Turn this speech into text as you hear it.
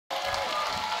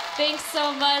Thanks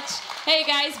so much. Hey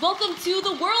guys, welcome to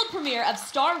the world premiere of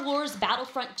Star Wars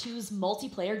Battlefront 2's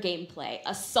multiplayer gameplay,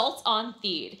 Assault on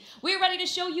Theed. We're ready to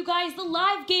show you guys the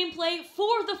live gameplay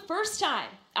for the first time.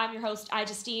 I'm your host,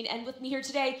 Justine, and with me here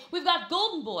today, we've got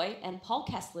Golden Boy and Paul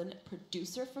Kesslin,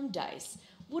 producer from DICE.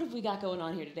 What have we got going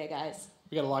on here today, guys?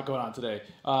 We got a lot going on today.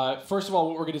 First of all,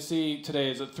 what we're going to see today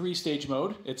is a 3-stage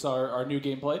mode. It's our new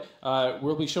gameplay.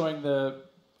 We'll be showing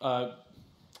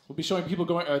people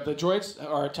going. The droids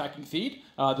are attacking Theed.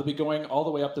 They'll be going all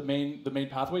the way up the main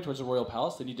pathway towards the Royal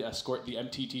Palace. They need to escort the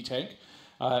MTT tank.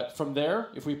 From there,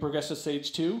 if we progress to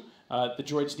stage 2, the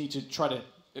droids need to try to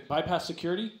bypass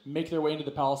security, make their way into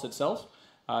the palace itself.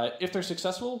 If they're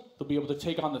successful, they'll be able to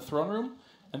take on the throne room,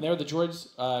 and there the droids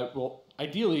will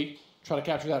ideally try to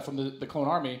capture that from the clone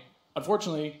army.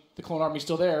 Unfortunately, the clone army's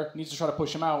still there, needs to try to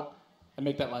push him out and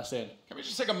make that last stand. Can we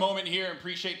just take a moment here and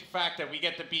appreciate the fact that we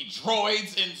get to be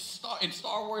droids in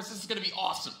Star Wars? This is going to be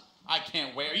awesome. I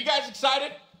can't wait. Are you guys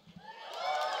excited?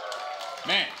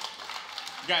 Man,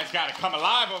 you guys got to come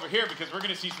alive over here because we're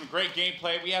going to see some great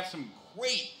gameplay. We have some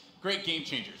great game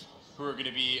changers who are going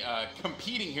to be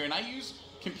competing here. And I use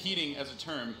competing as a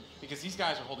term because these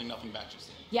guys are holding nothing back just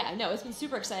yet. Yeah, no, it's been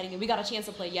super exciting, and we got a chance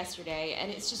to play yesterday,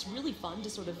 and it's just really fun to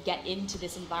sort of get into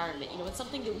this environment. You know, it's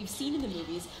something that we've seen in the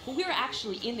movies, but we're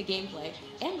actually in the gameplay,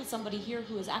 and with somebody here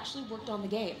who has actually worked on the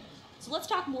game. So let's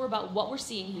talk more about what we're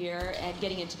seeing here and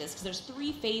getting into this, because there's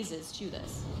 3 phases to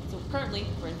this. So currently,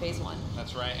 we're in phase 1.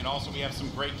 That's right, and also we have some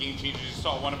great game changers. You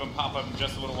saw one of them pop up in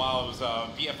just a little while. It was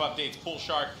BF Updates, Pull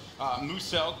Shark,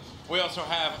 Musel. We also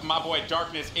have my boy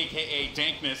Darkness, a.k.a.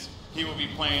 Dankness. He will be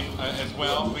playing as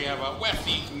well. We have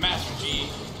Westy, Master G,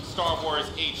 Star Wars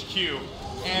HQ,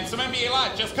 and some NBA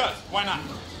Live, just cuz. Why not?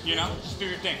 You know, just do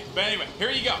your thing. But anyway, here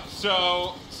you go.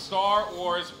 So, Star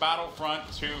Wars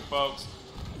Battlefront 2, folks.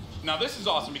 Now, this is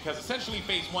awesome because essentially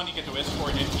phase 1, you get to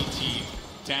escort MTT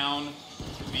down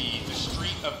the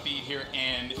street of Theed here,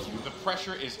 and the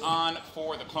pressure is on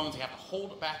for the clones. They have to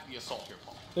hold back the assault here,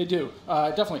 Paul. They do,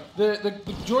 definitely. The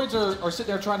droids are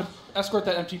sitting there trying to escort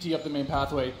that MTT up the main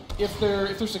pathway. If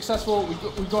they're successful, we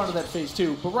go on to that phase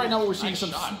 2. But right now, what we're seeing is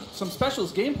some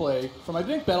specialist gameplay from I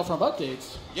think Battlefront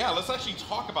updates. Yeah, let's actually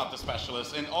talk about the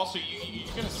specialists, and also you're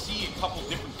going to see a couple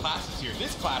different classes here.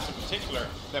 This class in particular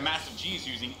that Massive G is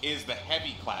using is the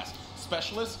heavy class.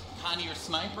 Specialist, kind of your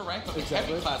sniper, right? But the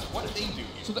heavy class, what do they do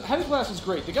here? So the heavy class is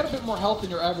great. They got a bit more health than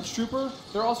your average trooper.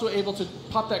 They're also able to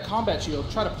pop that combat shield,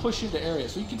 try to push into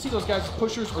areas. So you can see those guys as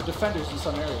pushers or defenders in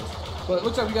some areas. But it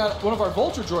looks like we got one of our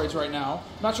Vulture droids right now.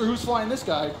 Not sure who's flying this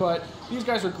guy, but these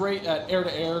guys are great at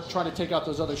air-to-air, trying to take out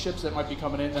those other ships that might be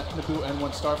coming in, that Naboo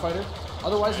N1 Starfighter.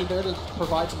 Otherwise, they're there to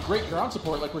provide some great ground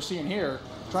support like we're seeing here,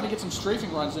 trying to get some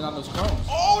strafing runs in on those clones.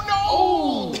 Oh, no!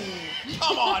 Oh!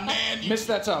 Come on, man. Missed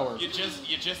that tower. You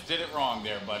just did it wrong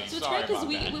there, buddy. So it's Sorry great because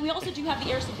about we also do have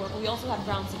the air support, but we also have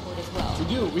ground support as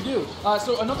well. We do.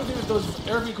 So another thing that those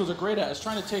air vehicles are great at is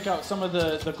trying to take out some of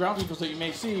the ground vehicles that you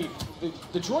may see.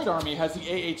 The droid army has the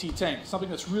AAT tank, something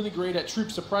that's really great at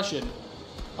troop suppression.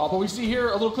 But we see here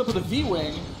a little clip of the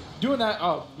V-Wing doing that.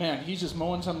 Oh, man, he's just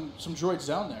mowing some droids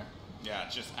down there. Yeah,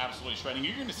 just absolutely shredding.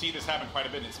 You're going to see this happen quite a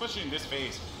bit, especially in this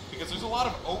phase, because there's a lot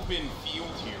of open field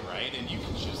here, right? And you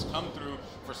can just come through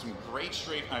for some great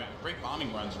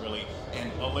bombing runs, really,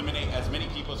 and eliminate as many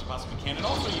people as you possibly can. And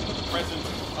also, you put the presence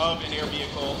of an air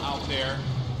vehicle out there.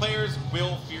 Players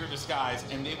will fear the skies,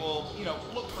 and they will,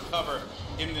 look for cover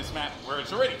in this map where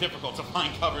it's already difficult to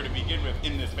find cover to begin with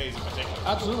in this phase in particular.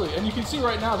 Absolutely, and you can see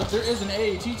right now that there is an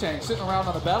AAT tank sitting around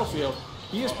on the battlefield.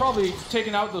 He is probably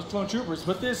taking out those clone troopers,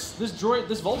 but this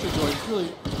Vulture droid is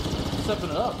really stepping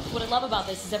it up. What I love about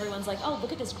this is everyone's like, oh,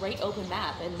 look at this great open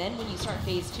map. And then when you start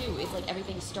phase 2, it's like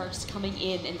everything starts coming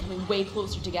in and coming way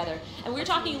closer together. And we're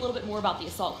talking a little bit more about the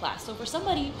assault class. So for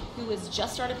somebody who has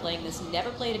just started playing this, never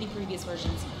played any previous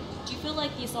versions, do you feel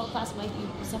like the assault class might be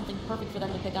something perfect for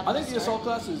them to pick up? I think the assault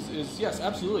class is yes,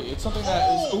 absolutely. It's something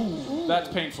that is, that's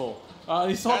painful. The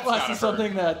assault class is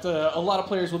something that a lot of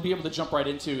players will be able to jump right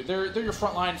into. They're your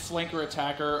frontline flanker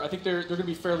attacker. I think they're going to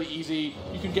be fairly easy.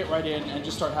 You can get right in and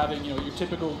just start having your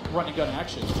typical run and gun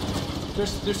action.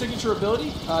 Their signature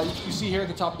ability, you see here at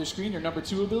the top of the screen, your number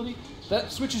 2 ability,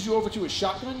 that switches you over to a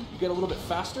shotgun. You get a little bit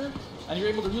faster, and you're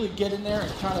able to really get in there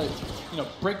and kind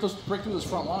of break through those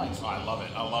front lines. Oh, I love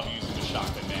it. I love using the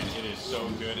shotgun, man. It is so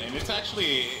good. And it's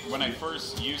actually, when I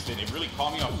first used it, it really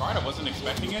caught me off guard. I wasn't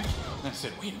expecting it. And I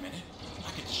said, wait a minute.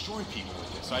 I could destroy people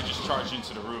with this. So I just charged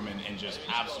into the room and just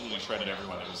absolutely shredded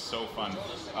everyone. It was so fun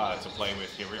to play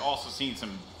with here. We're also seeing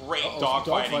some great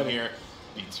dogfighting here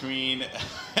between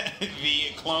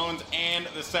the clones and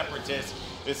the separatists.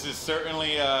 This is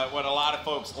certainly what a lot of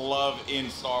folks love in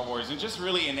Star Wars, and just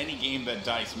really in any game that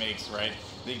DICE makes, right?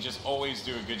 They just always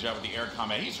do a good job with the air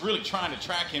combat. He's really trying to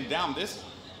track him down. This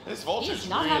Vulture's He's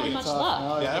not really having much luck.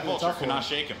 No, yeah, that Vulture could not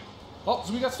shake him. Oh,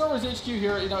 so we got Star Wars HQ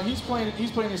here. You know, he's playing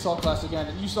the assault class again,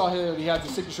 and you saw here he has the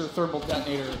signature thermal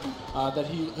detonator that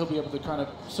he'll be able to kind of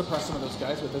suppress some of those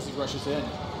guys with as he rushes in.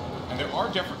 And there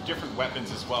are different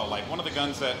weapons as well. Like one of the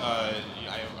guns that I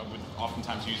would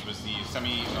oftentimes use was the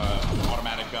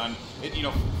semi-automatic gun. It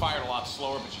fired a lot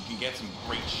slower, but you can get some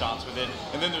great shots with it.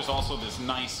 And then there's also this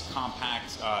nice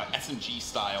compact SMG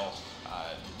style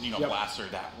blaster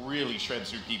that really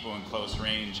shreds through people in close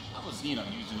range. I was using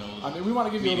those. I mean, we want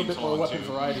to give you a little bit more weapon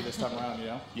variety this time around,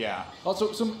 Yeah.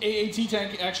 Also, some AAT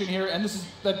tank action here, and this is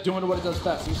doing what it does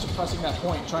best. He's suppressing that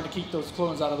point, trying to keep those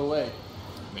clones out of the way.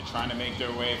 They're trying to make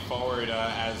their way forward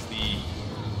as the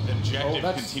objective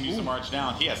continues to march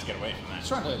down. He has to get away from that. He's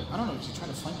trying to, I don't know, is he trying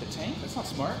to flank the tank? That's not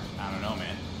smart. I don't know,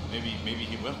 man. Maybe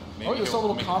he will. Maybe you saw a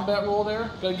little combat roll there.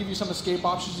 Got to give you some escape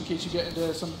options in case you get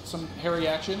into some hairy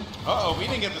action. Uh-oh, we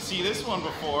didn't get to see this one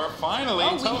before. Finally,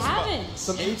 we haven't.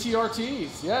 Some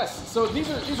ATRTs, yes. So these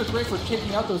are great for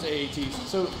taking out those AATs.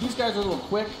 So these guys are a little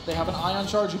quick. They have an ion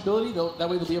charge ability. That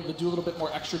way they'll be able to do a little bit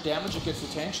more extra damage against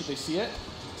the tank should they see it.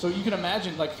 So you can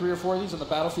imagine like 3 or 4 of these on the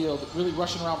battlefield, really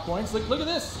rushing around points. Like, look at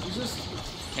this. He's just.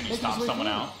 Can you stop someone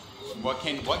out? What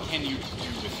can you do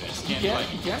with this? You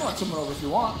can run someone over if you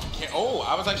want.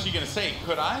 I was actually going to say,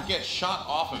 could I get shot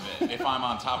off of it if I'm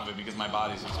on top of it because my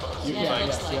body's exposed?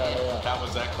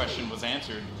 That question was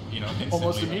answered, instantly.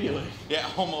 Almost immediately. Yeah,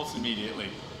 almost immediately.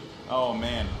 Oh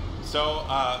man. So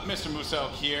Mr. Musel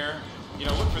here.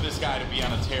 Look for this guy to be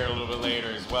on a tear a little bit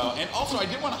later as well. And also, I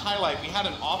did want to highlight, we had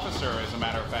an officer, as a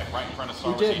matter of fact, right in front of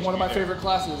Star Wars. We did, one of my favorite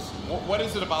classes. What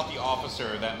is it about the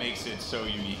officer that makes it so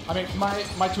unique? I mean,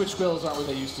 my Twitch skills aren't where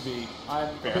they used to be. I'm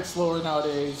a bit slower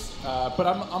nowadays, but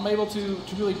I'm able to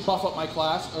really buff up my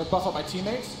class, or buff up my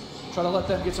teammates, try to let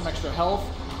them get some extra health,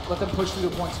 let them push through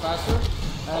the points faster.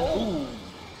 And,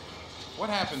 what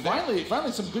happened there?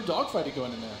 Finally some good dogfighting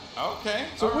going in there. Okay,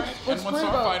 so all right.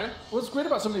 What's great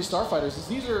about some of these starfighters is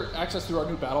these are accessed through our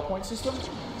new battle point system.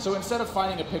 So instead of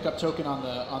finding a pickup token on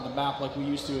the map like we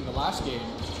used to in the last game,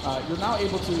 you're now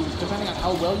able to, depending on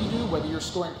how well you do, whether you're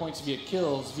scoring points via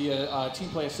kills, via team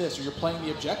play assists, or you're playing the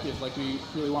objective like we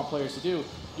really want players to do,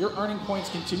 you're earning points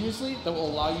continuously that will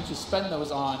allow you to spend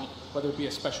those on whether it be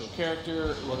a special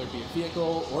character, whether it be a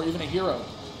vehicle, or even a hero.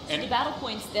 And the battle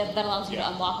points that allows you to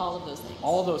unlock all of those things.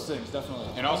 All of those things, definitely.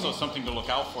 And also something to look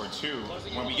out for too.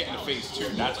 When we get into phase 2,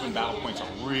 that's when battle points are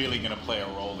really going to play a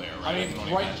role there, right? I mean,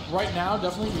 right now,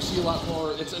 definitely we see a lot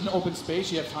more. It's an open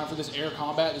space. You have time for this air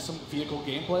combat, there's some vehicle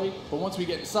gameplay. But once we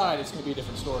get inside, it's going to be a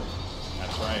different story.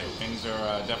 That's right. Things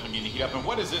are definitely going to heat up. And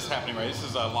what is this happening, right? This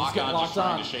is a lock-on just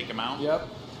trying to shake him out. Yep.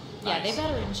 Yeah, they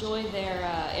better enjoy their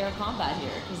air combat here,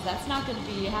 because that's not going to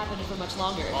be happening for much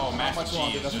longer. Oh, Master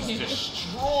G is just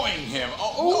destroying him.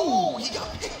 Oh, no, he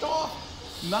got picked off.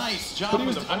 Nice job. But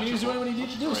he was doing what he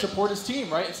needed to do, support his team,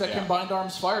 right? It's that combined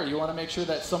arms fire. You want to make sure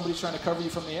that somebody's trying to cover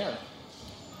you from the air.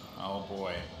 Oh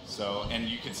boy. So, and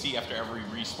you can see after every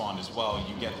respawn as well,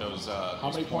 you get those how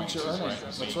many points you're earning. Right?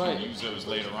 So That's you right. can use those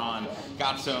later on.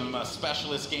 Got some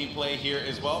specialist gameplay here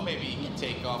as well. Maybe you can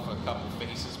take off a couple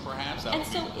faces, perhaps. And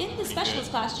so in the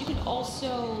specialist class, you can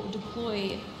also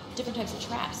deploy different types of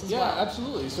traps as well. Yeah,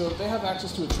 absolutely. So they have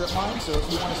access to a trip mine. So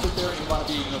if you want to sit there and you want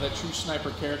to be, that true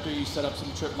sniper character, you set up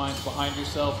some trip mines behind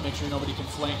yourself, make sure nobody can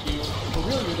flank you. But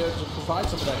really, you're there to provide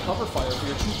some of that cover fire for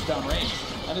your troops downrange.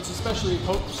 And it's especially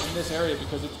potent in this area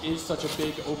because it is such a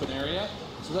big open area.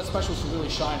 So that specialist will really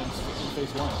shine in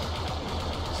phase 1.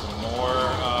 Some more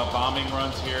bombing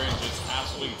runs here and just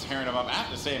absolutely tearing them up. I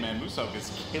have to say, man, Musok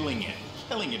is killing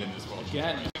it in this world.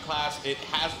 Again. Class, it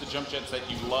has the jump jets that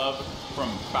you love from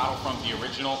Battlefront, the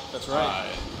original. That's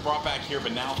right. Brought back here,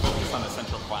 but now focused on the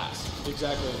central class.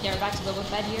 Exactly. Yeah, we're back to Boba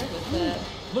Fett here with the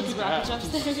Look at rocket that. jumps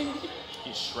there.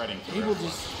 He's shredding. He will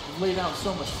just lay down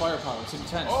so much firepower. It's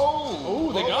intense.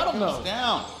 Oh, they got him though.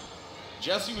 Down.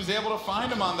 Jesse was able to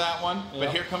find him on that one, but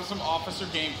here comes some officer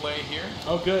gameplay here.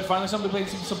 Oh, good. Finally, somebody playing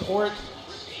some support.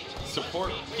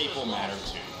 Support people matter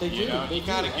too. They do. You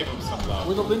gotta give them some love.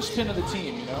 We're the linchpin of the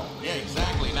team, Yeah,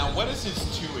 exactly. Now, what is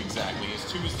his 2 exactly? His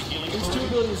 2 is the healing ability? His 2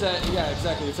 ability is that,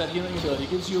 exactly. It's that healing ability. It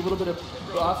gives you a little bit of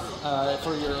buff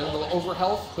for your little over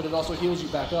health, but it also heals you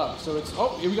back up. So it's,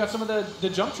 here we got some of the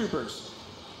jump troopers.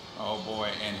 Oh boy,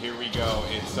 and here we go.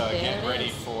 It's getting ready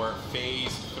for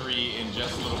phase 3 in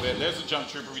just a little bit. There's a jump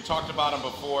trooper. We talked about him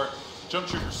before. Jump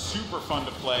Trooper's super fun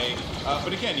to play,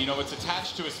 but again, you know, it's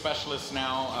attached to a specialist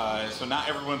now, so not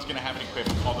everyone's going to have it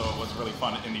equipped, although it was really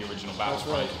fun in the original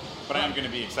Battlefront. That's right. But I am going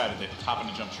to be excited to hop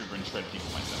into Jump Trooper and shred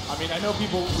people myself. I mean, I know a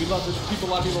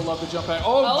lot of people love the jump pack.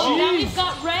 Oh, Oh, now jeez! we've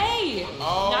got Rey.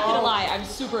 Not gonna lie, I'm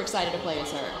super excited to play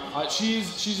as her.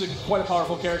 She's quite a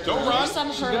powerful character. Don't run. Some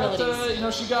of her abilities. You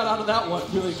know, she got out of that one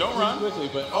really quickly,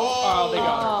 but they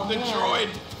got her. The droid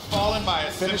fallen by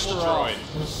a simple droid.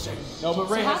 No, but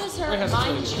Rey So how has, does Rey her has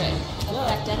mind ability. trick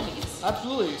affect enemies?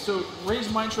 Absolutely. So Rey's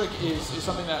mind trick is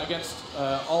something that against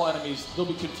all enemies, they'll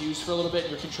be confused for a little bit,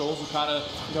 and your controls will kind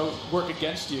of work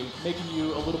against you, making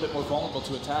you a little bit more vulnerable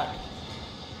to attack.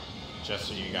 Just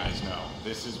so you guys know,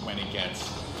 this is when it gets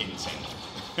insane.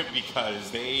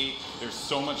 Because there's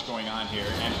so much going on here,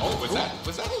 and was that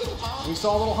a little Han? We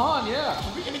saw a little Han, yeah.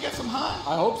 Are we gonna get some Han?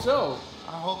 I hope so.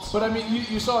 I hope so. But I mean,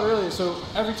 you saw it earlier, so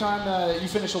every time you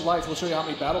finish a life, we'll show you how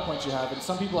many battle points you have, and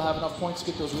some people have enough points to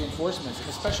get those reinforcements, and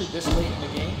especially this late in the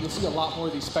game, you'll see a lot more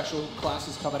of these special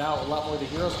classes coming out, a lot more of the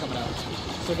heroes coming out.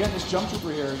 So again, this Jump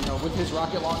Trooper here, you know, with his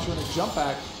rocket launcher and his jump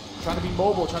pack, trying to be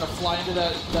mobile, trying to fly into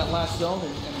that last zone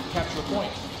and capture a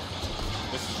point.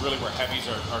 This is really where heavies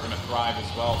are going to thrive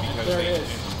as well, because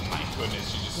my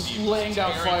goodness, you just see laying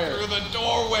down fire through the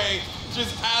doorway,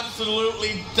 just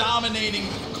absolutely dominating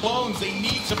clones. They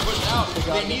need to push out.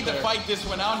 They need to fight this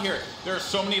one out here. There are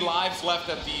so many lives left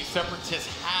that the Separatists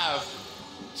have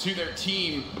to their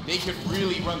team. They could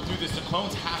really run through this. The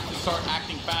clones have to start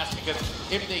acting fast, because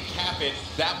if they cap it,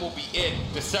 that will be it.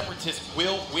 The Separatists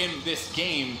will win this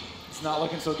game. It's not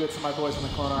looking so good for my boys from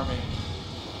the Clone Army.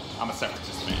 I'm a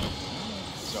Separatist fan,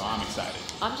 so I'm excited.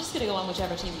 I'm just gonna go on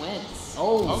whichever team wins.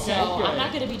 Oh, okay. So I'm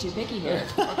not gonna be too picky here.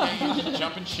 Okay,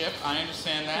 jump and ship. I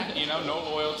understand that. You know, no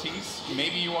loyalties.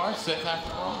 Maybe you are Sith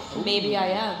after all. Maybe I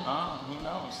am. Who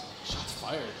knows? Shots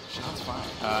fired. Shots fired.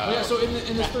 Yeah, so in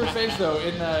this third phase though,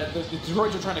 the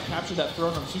droids are trying to capture that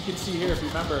throne room. So you can see here, if you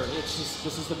remember, it's just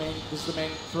this is the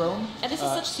main throne. And this is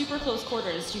such super close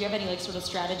quarters. Do you have any sort of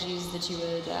strategies that you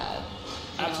would?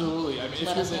 Absolutely. I mean,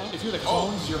 if you're the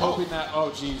clones, you're hoping that.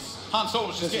 Oh, geez. Han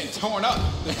Solo's just getting torn up.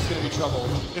 This is gonna be trouble.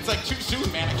 It's like too soon,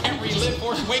 man. I can't relive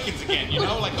Force Awakens again. You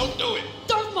know, like don't do it.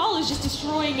 Darth Maul is just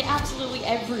destroying absolutely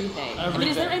everything. I mean,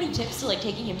 is there any tips to like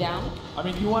taking him down? I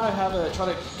mean, you want to try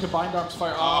to combined arms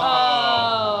fire.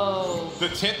 Oh. The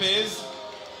tip is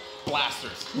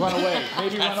blasters. Run away.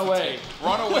 Maybe run away.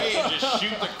 Run away and just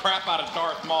shoot the crap out of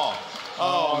Darth Maul.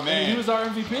 Oh man. He was our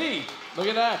MVP. Look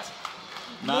at that.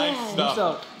 Nice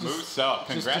stuff. Moose up.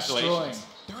 Congratulations.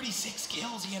 36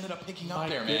 kills he ended up picking up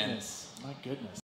there, man. My goodness.